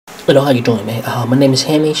Hello, how you doing, man? My name is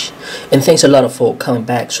Hamish, and thanks a lot for coming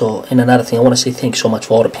back. So, and another thing, I want to say thanks so much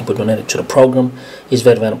for all the people donated to the program. It's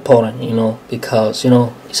very, very important, because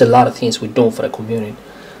it's a lot of things we do for the community.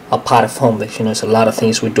 A part of foundation, it's a lot of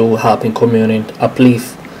things we do, helping community,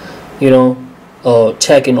 uplift,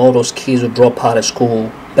 taking all those kids who drop out of school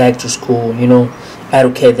back to school,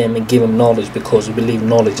 educate them and give them knowledge, because we believe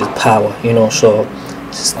knowledge is power, So,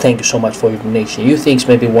 just thank you so much for your donation. You think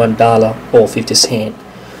maybe $1 or 50 cents.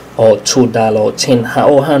 Or $2 or $10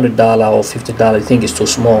 or $100 or $50, I think it's too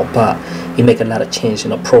small, but it make a lot of change in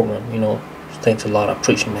the program. Thanks a lot. I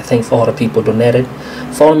appreciate it. Thanks for all the people donated.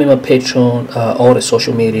 Follow me on my Patreon, all the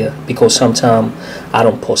social media, because sometimes I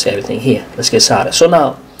don't post everything here. Let's get started. So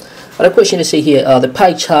now, the question is here, the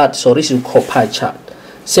pie chart. So this is called pie chart.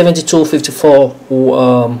 72, 54,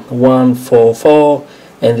 144,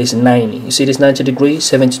 and this 90. You see this 90 degrees?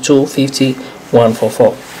 72, 50,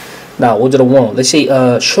 144. Now, what do I want? Let's say,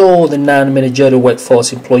 show the non-managerial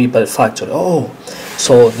workforce employee by the factory. Oh,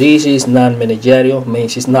 so this is non-managerial,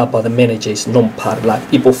 means it's not by the manager, it's non-part, like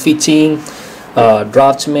people fitting,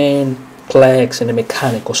 draftsmen, clerks, and the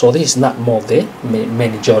mechanical. So this is not more the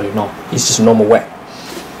managerial, no. It's just normal work.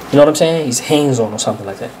 You know what I'm saying? It's hands-on or something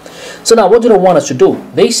like that. So now, what do they want us to do?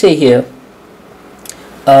 They say here,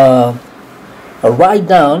 write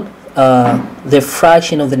down the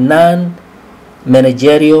fraction of the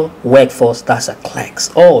non-managerial workforce, that's a clerks.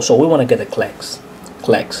 Oh, so we want to get the clerks.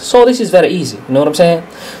 So this is very easy, you know what I'm saying?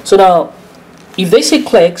 So now, if they say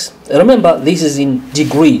clerks, remember this is in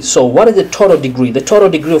degrees. So what is the total degree? The total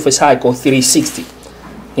degree of a cycle 360.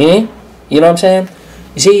 You know what I'm saying?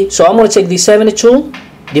 You see, so I'm going to take this 72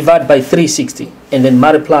 divide by 360 and then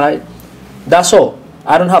multiply. That's all.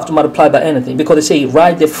 I don't have to multiply by anything, because they say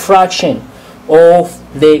write the fraction of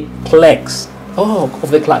the clerks. Oh,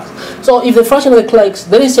 of the clerks. So if the fraction of the clerks,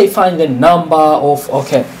 then they say find the number of,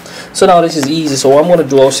 okay. So now this is easy. So what I'm going to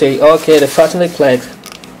do, I'll say, okay, the fraction of the clerks.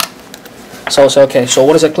 So I'll say, okay, so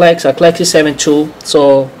what is a clerks? A clerks is 72.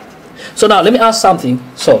 So now let me ask something.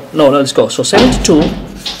 So, no, let's go. So 72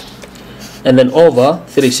 and then over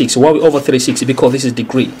 360. Why are we over 360? Because this is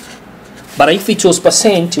degree. But if it was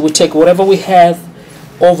percent, we take whatever we have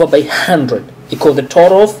over by 100. Because the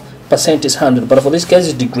total of percent is 100. But for this case,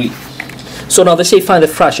 it's degree. So now they say find the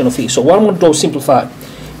fraction of it. So what I'm going to do is simplify.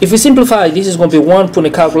 If we simplify, this is going to be 1, put in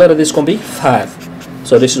the calculator, this is going to be 5.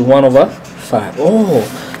 So this is 1 over 5. Oh,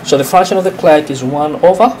 so the fraction of the clerk is 1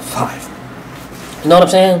 over 5. You know what I'm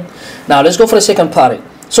saying? Now let's go for the second part.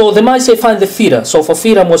 So they might say find the feeder. So for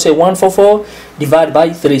feeder, I'm going to say 144 divided by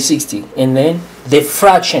 360. And then the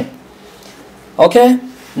fraction. Okay?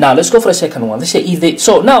 Now let's go for the second one. They say if they,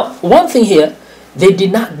 so now one thing here, they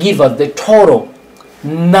did not give us the total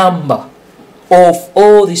number of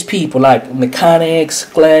all these people, like mechanics,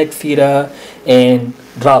 clerk, feeder, and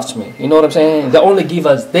draftsmen. You know what I'm saying? They only give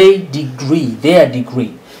us their degree.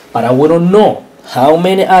 But we don't know how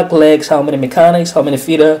many are clerks, how many mechanics, how many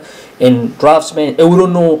feeder, and draftsmen. And we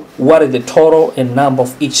don't know what is the total and number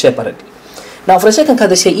of each separately. Now for the second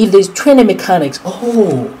card, they say if there's 20 mechanics.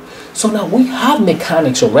 Oh, so now we have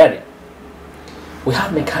mechanics already. So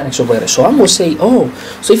I'm going to say, oh,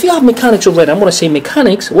 so if you have mechanics already, I'm going to say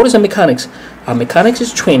mechanics. What is a mechanics? A mechanics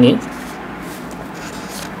is 20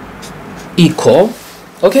 equal,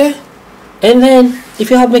 okay? And then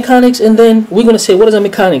if you have mechanics, and then we're going to say, what is a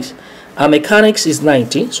mechanics? A mechanics is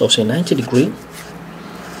 90, so say 90 degree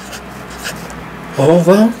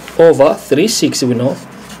over 360, we know,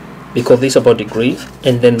 because this is about degree,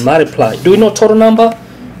 and then multiply. Do we know total number?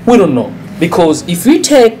 We don't know. Because if we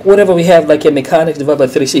take whatever we have, like a mechanics divided by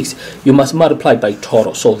 360, you must multiply by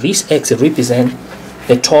total. So this X represents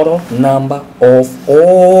the total number of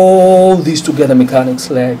all these together, mechanics,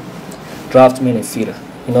 like draftsman and feeder.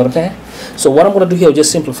 You know what I'm saying? So what I'm going to do here, just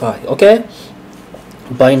simplify, okay?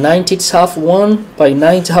 By 90, it's half 1. By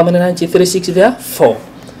 90, how many 90? 360 there? 4.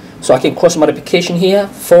 So I can cross multiplication here.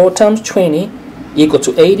 4 times 20 equal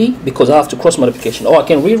to 80, because I have to cross multiplication. Or I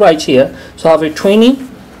can rewrite here. So I have a 20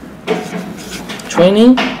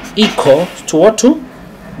 equal to what? To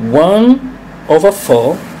 1 over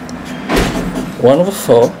 4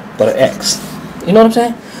 by x. You know what I'm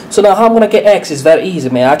saying? So now how I'm going to get x is very easy,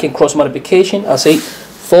 man. I can cross multiplication. I'll say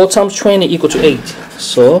 4 times 20 equal to 8.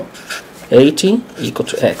 So 80 equal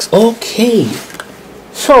to x. Okay.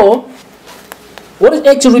 So what does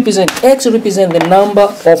x represent? X represents the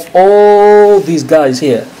number of all these guys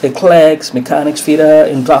here. The clerks, mechanics, feeder,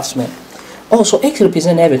 and draftsmen. Oh, so X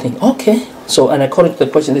represents everything. Okay. So, and according to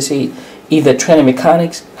the question, they say, if the training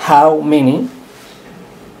mechanics, how many?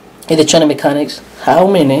 In the training mechanics, how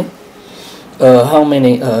many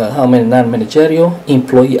non-managerial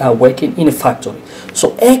employees are working in a factory?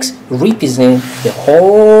 So X represents the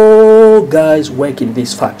whole guys working in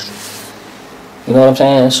this factory. You know what I'm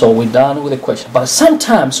saying? So we're done with the question. But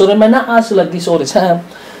sometimes, so they may not ask you like this all the time.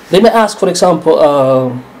 They may ask, for example,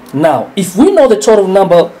 now, if we know the total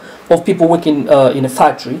number of people working in a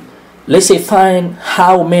factory, let's say find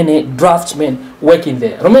how many draftsmen working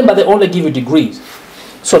there. Remember, they only give you degrees.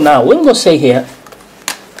 So now, we're going to say here,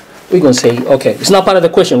 we're going to say, okay, it's not part of the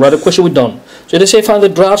question, right? The question we're done. So they say find the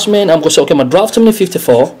draftsman. I'm going to say, okay, my draftsman is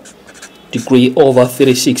 54 degree over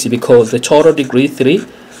 360 because the total degree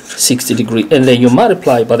 360 degree. And then you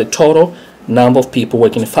multiply by the total number of people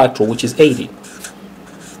working in the factory, which is 80.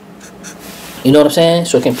 You know what I'm saying?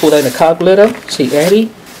 So you can put that in the calculator. See 80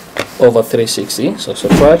 over 360. So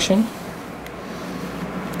subtraction.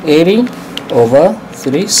 80 over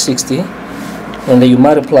 360. And then you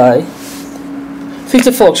multiply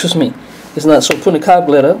 54, excuse me. It's not, so put in the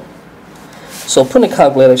calculator. So put in the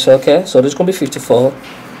calculator, so okay, so this is going to be 54.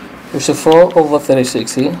 54 over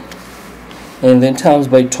 360. And then times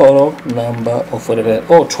by total number of whatever,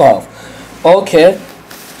 12. Okay.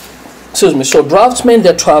 Excuse me, so draftsmen,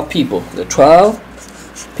 there are 12 people. There are 12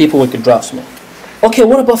 people working draftsmen. Okay,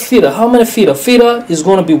 what about feeder? How many feeder? Feeder is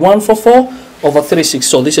going to be 144 over 360.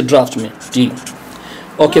 So this is a draftsman, D.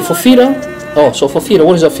 Okay, for feeder, so for feeder,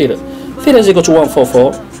 what is a feeder? Feeder is equal to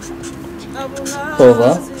 144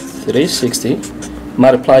 over 360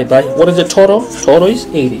 multiplied by, what is the total? Total is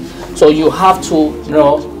 80. So you have to,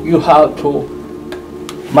 you have to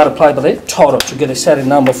multiply by the total to get a certain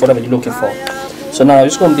number for whatever you're looking for. So now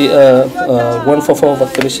it's going to be 144 over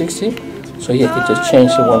 360. So here you can just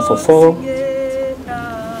change to 144.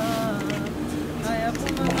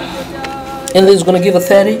 And then it's going to give a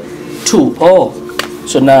 32. Oh,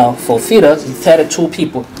 so now for feeders, 32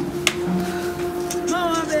 people.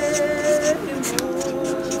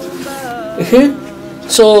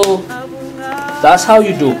 So that's how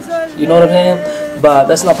you do. You know what I'm saying? But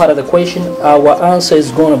that's not part of the question. Our answer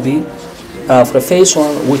is going to be for the first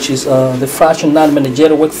one, which is the fraction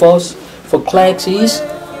non-managerial workforce for clerks is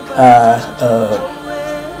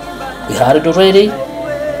we had it already,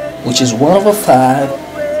 which is 1 over 5.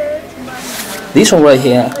 This one right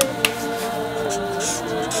here,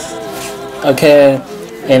 okay,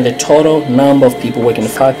 and the total number of people working in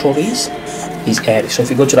the factories is added. So if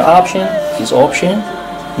you go to the option, it's option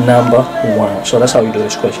number 1. So that's how you do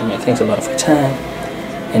this question, man. Thanks a lot for your time,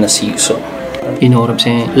 and I'll see you soon. You know what I'm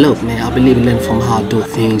saying? Look, man, I believe in learning from how I do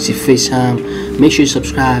things. If first time, make sure you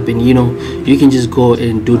subscribe, and you can just go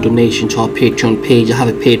and do donation to our Patreon page. I have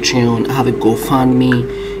a Patreon, I have a GoFundMe.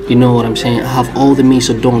 You know what I'm saying? I have all the means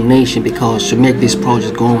of donation because to make this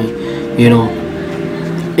project going,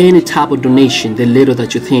 any type of donation, the little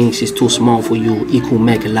that you think is too small for you, it could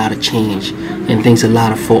make a lot of change. And thanks a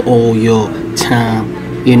lot for all your time.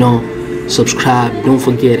 Subscribe, don't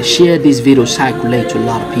forget, share this video, circulate to a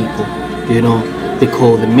lot of people.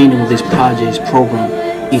 Because the meaning of this project, this program,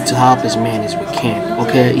 is to help as many as we can.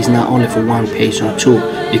 Okay, it's not only for one person or two,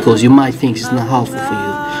 because you might think it's not helpful for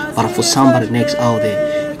you, but for somebody next out there,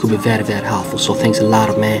 it could be very, very helpful. So thanks a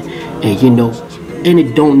lot, man. And any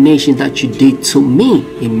donation that you did to me,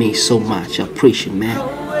 it means so much. I appreciate it, man.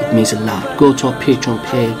 It means a lot. Go to our Patreon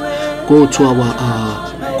page, go to our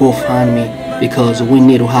GoFundMe, because we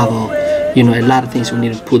need to have a lot of things. We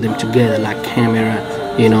need to put them together, like camera,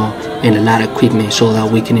 and a lot of equipment, so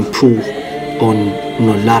that we can improve on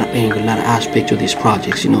a lot of angle, a lot of aspects of these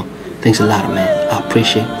projects. Thanks a lot, man. I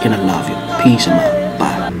appreciate and I love you. Peace and out.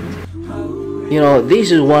 Bye.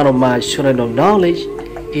 This is one of my students of knowledge.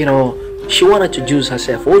 She wanted to introduce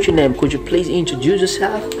herself. What's your name? Could you please introduce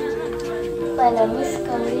yourself? My name is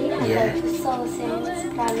Kali. Yeah. I go to South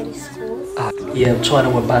Primary School. Yeah, China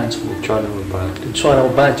Wabantu. China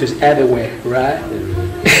Wabantu is everywhere, right?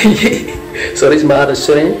 So this is my other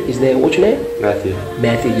student. His name, what's your name? Matthew.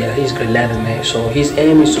 Matthew, yeah, he's grade 11, man. So his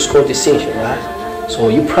aim is to score distinction, right? So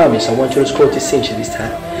you promise, I want you to score distinction this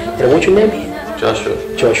time. And what's your name?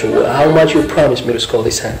 Joshua. Joshua, how much you promise me to score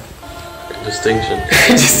this time? Distinction.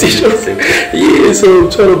 Distinction. Yeah, so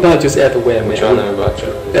China Wabantu is everywhere, man. China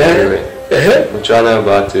Wabantu. Everywhere. China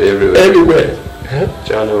Wabantu everywhere. Everywhere.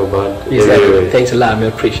 China Wabantu. Exactly. Thanks a lot,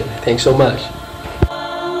 man. Appreciate it. Thanks so much.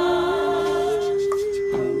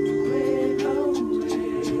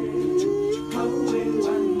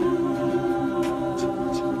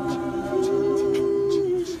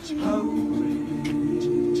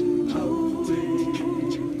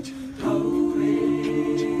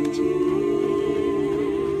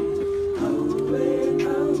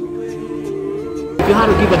 If you had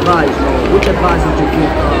to give advice, which advice would you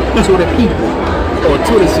give to the people or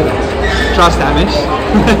to the student? Trust Hamish.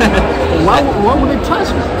 Why would they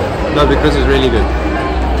trust you? No, because it's really good.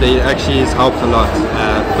 They actually has helped a lot.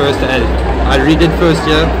 I redid first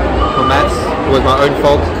year for maths. It was my own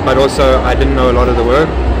fault, but also I didn't know a lot of the work.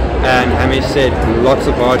 And Hamish said lots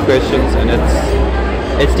of hard questions, and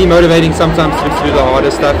it's demotivating sometimes to do the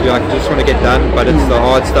harder stuff. You just want to get done, but it's the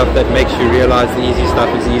hard stuff that makes you realize the easy stuff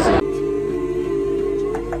is easy.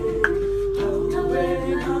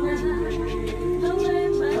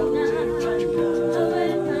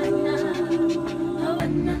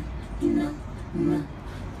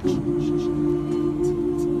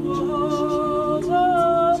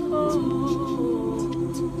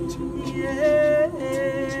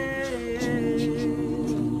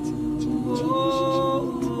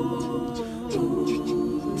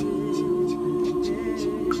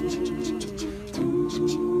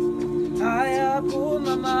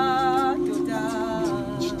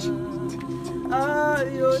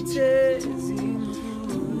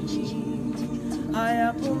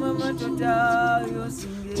 Ayapuma matoda